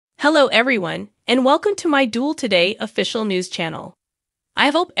Hello everyone, and welcome to my Duel Today official news channel. I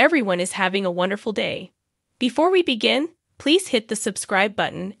hope everyone is having a wonderful day. Before we begin, please hit the subscribe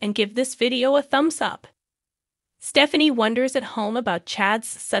button and give this video a thumbs up. Stephanie wonders at home about Chad's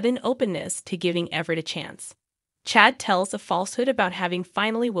sudden openness to giving Everett a chance. Chad tells a falsehood about having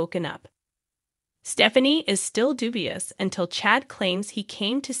finally woken up. Stephanie is still dubious until Chad claims he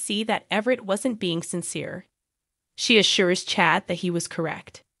came to see that Everett wasn't being sincere. She assures Chad that he was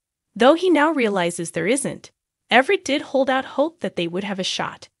correct. Though he now realizes there isn't, Everett did hold out hope that they would have a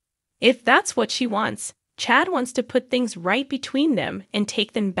shot. If that's what she wants, Chad wants to put things right between them and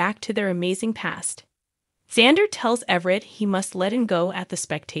take them back to their amazing past. Xander tells Everett he must let him go at the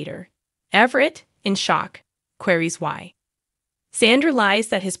Spectator. Everett, in shock, queries why. Xander lies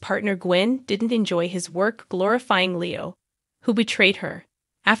that his partner Gwen didn't enjoy his work glorifying Leo, who betrayed her,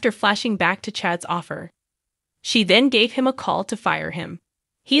 after flashing back to Chad's offer. She then gave him a call to fire him.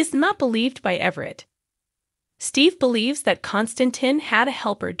 He is not believed by Everett. Steve believes that Konstantin had a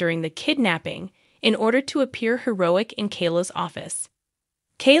helper during the kidnapping in order to appear heroic in Kayla's office.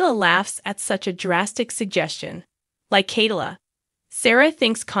 Kayla laughs at such a drastic suggestion. Like Kayla, Sarah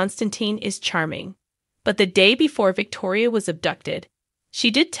thinks Konstantin is charming. But the day before Victoria was abducted,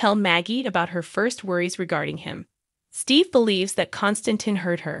 she did tell Maggie about her first worries regarding him. Steve believes that Konstantin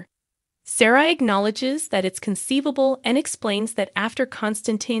hurt her. Sarah acknowledges that it's conceivable and explains that after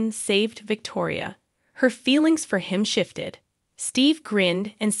Konstantin saved Victoria, her feelings for him shifted. Steve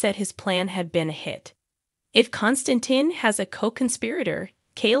grinned and said his plan had been a hit. If Konstantin has a co-conspirator,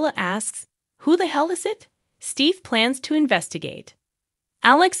 Kayla asks, "Who the hell is it?" Steve plans to investigate.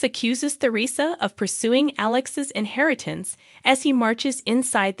 Alex accuses Theresa of pursuing Alex's inheritance as he marches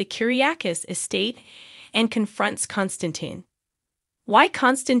inside the Kyriakis estate and confronts Konstantin. Why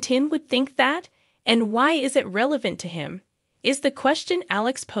Konstantin would think that, and why is it relevant to him, is the question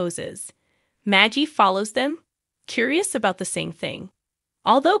Alex poses. Maggie follows them, curious about the same thing.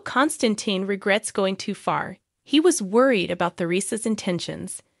 Although Konstantin regrets going too far, he was worried about Theresa's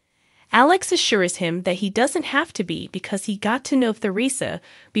intentions. Alex assures him that he doesn't have to be because he got to know Theresa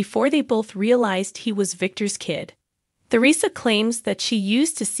before they both realized he was Victor's kid. Theresa claims that she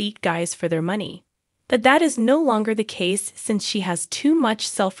used to seek guys for their money. But that is no longer the case since she has too much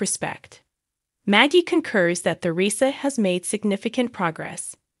self-respect. Maggie concurs that Theresa has made significant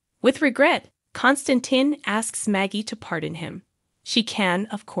progress. With regret, Konstantin asks Maggie to pardon him. She can,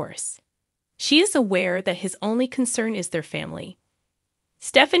 of course. She is aware that his only concern is their family.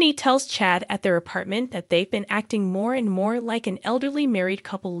 Stephanie tells Chad at their apartment that they've been acting more and more like an elderly married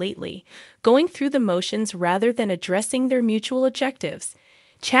couple lately, going through the motions rather than addressing their mutual objectives.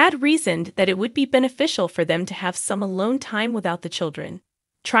 Chad reasoned that it would be beneficial for them to have some alone time without the children.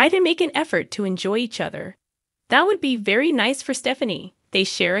 Try to make an effort to enjoy each other. That would be very nice for Stephanie. They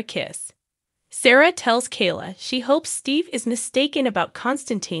share a kiss. Sarah tells Kayla she hopes Steve is mistaken about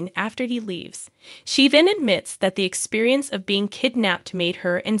Konstantin after he leaves. She then admits that the experience of being kidnapped made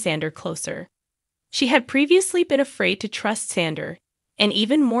her and Xander closer. She had previously been afraid to trust Xander, and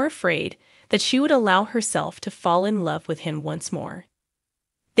even more afraid that she would allow herself to fall in love with him once more.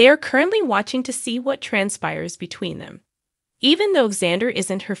 They are currently watching to see what transpires between them. Even though Xander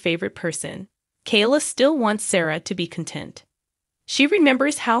isn't her favorite person, Kayla still wants Sarah to be content. She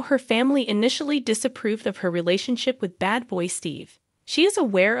remembers how her family initially disapproved of her relationship with bad boy Steve. She is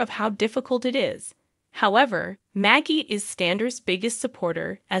aware of how difficult it is. However, Maggie is Xander's biggest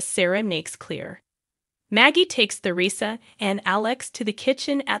supporter, as Sarah makes clear. Maggie takes Theresa and Alex to the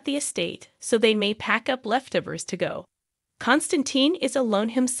kitchen at the estate so they may pack up leftovers to go. Konstantin is alone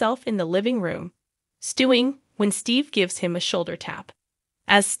himself in the living room, stewing when Steve gives him a shoulder tap.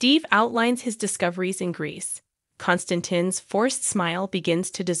 As Steve outlines his discoveries in Greece, Konstantin's forced smile begins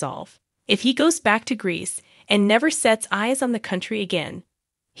to dissolve. If he goes back to Greece and never sets eyes on the country again,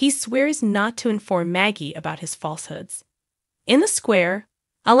 he swears not to inform Maggie about his falsehoods. In the square,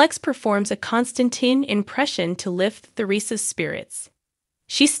 Alex performs a Konstantin impression to lift Theresa's spirits.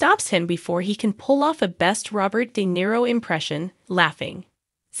 She stops him before he can pull off a best Robert De Niro impression, laughing.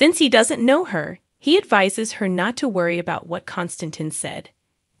 Since he doesn't know her, he advises her not to worry about what Konstantin said.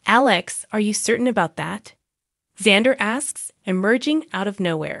 "Alex, are you certain about that?" Xander asks, emerging out of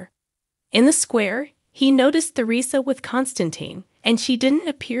nowhere. In the square, he noticed Theresa with Konstantin, and she didn't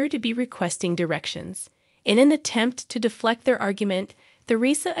appear to be requesting directions. In an attempt to deflect their argument,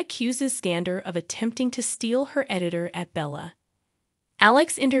 Theresa accuses Xander of attempting to steal her editor at Bella.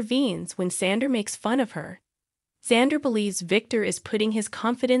 Alex intervenes when Xander makes fun of her. Xander believes Victor is putting his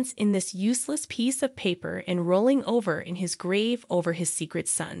confidence in this useless piece of paper and rolling over in his grave over his secret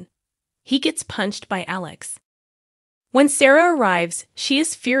son. He gets punched by Alex. When Sarah arrives, she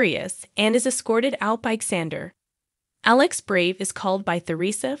is furious and is escorted out by Xander. Alex Brave is called by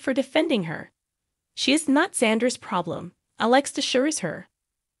Theresa for defending her. She is not Xander's problem, Alex assures her.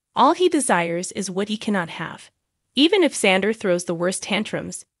 All he desires is what he cannot have. Even if Xander throws the worst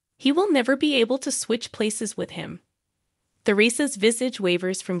tantrums, he will never be able to switch places with him. Theresa's visage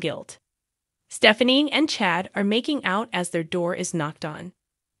wavers from guilt. Stephanie and Chad are making out as their door is knocked on.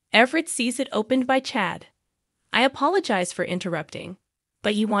 Everett sees it opened by Chad. I apologize for interrupting,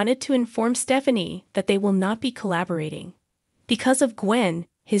 but you wanted to inform Stephanie that they will not be collaborating. Because of Gwen,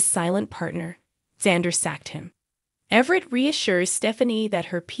 his silent partner, Xander sacked him. Everett reassures Stephanie that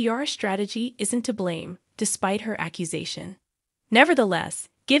her PR strategy isn't to blame, despite her accusation. Nevertheless,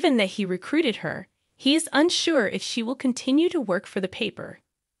 given that he recruited her, he is unsure if she will continue to work for the paper.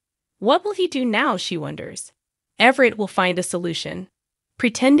 What will he do now, she wonders. Everett will find a solution.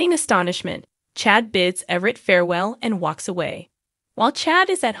 Pretending astonishment, Chad bids Everett farewell and walks away. While Chad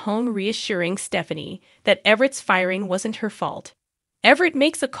is at home reassuring Stephanie that Everett's firing wasn't her fault, Everett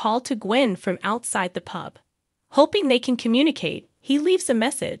makes a call to Gwen from outside the pub. Hoping they can communicate, he leaves a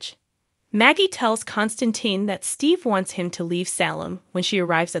message. Maggie tells Konstantin that Steve wants him to leave Salem when she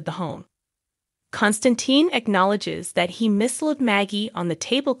arrives at the home. Konstantin acknowledges that he mislaid Maggie on the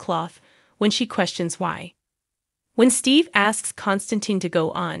tablecloth when she questions why. When Steve asks Konstantin to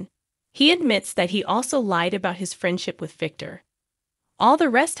go on, he admits that he also lied about his friendship with Victor. All the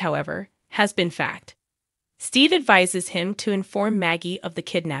rest, however, has been fact. Steve advises him to inform Maggie of the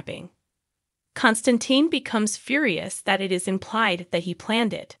kidnapping. Konstantin becomes furious that it is implied that he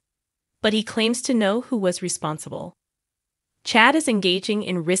planned it, but he claims to know who was responsible. Chad is engaging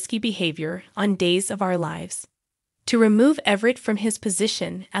in risky behavior on Days of Our Lives. To remove Everett from his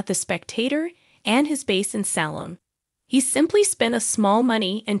position at The Spectator and his base in Salem, he simply spent a small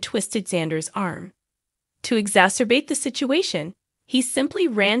money and twisted Xander's arm. To exacerbate the situation, he simply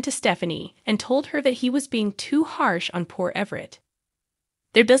ran to Stephanie and told her that he was being too harsh on poor Everett.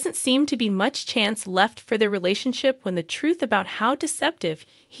 There doesn't seem to be much chance left for their relationship when the truth about how deceptive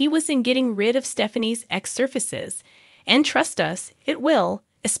he was in getting rid of Stephanie's ex surfaces. And trust us, it will,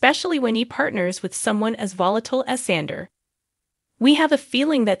 especially when he partners with someone as volatile as Xander. We have a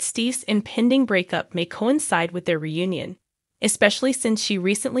feeling that Steve's impending breakup may coincide with their reunion, especially since she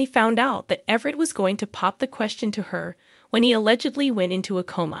recently found out that Everett was going to pop the question to her when he allegedly went into a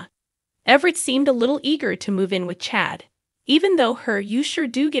coma. Everett seemed a little eager to move in with Chad, even though her "you sure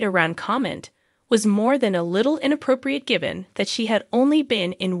do get around" comment was more than a little inappropriate given that she had only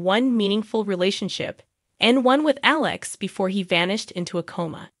been in one meaningful relationship, and one with Alex before he vanished into a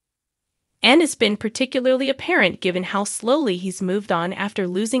coma. And it's been particularly apparent given how slowly he's moved on after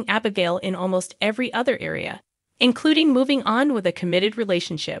losing Abigail in almost every other area, including moving on with a committed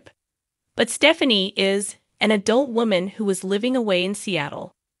relationship. But Stephanie is an adult woman who was living away in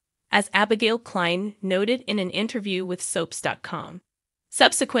Seattle, as Abigail Klein noted in an interview with Soaps.com.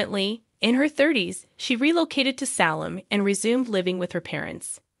 Subsequently, in her 30s, she relocated to Salem and resumed living with her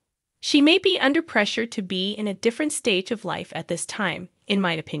parents. She may be under pressure to be in a different stage of life at this time, in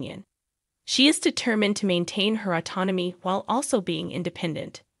my opinion. She is determined to maintain her autonomy while also being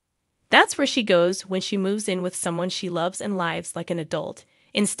independent. That's where she goes when she moves in with someone she loves and lives like an adult,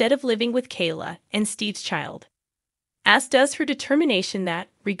 instead of living with Kayla and Steve's child. As does her determination that,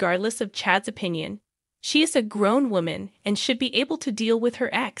 regardless of Chad's opinion, she is a grown woman and should be able to deal with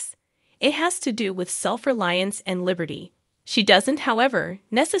her ex. It has to do with self-reliance and liberty. She doesn't, however,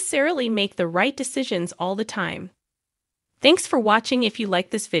 necessarily make the right decisions all the time. Thanks for watching if you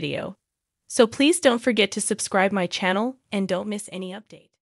like this video. So please don't forget to subscribe my channel and don't miss any updates.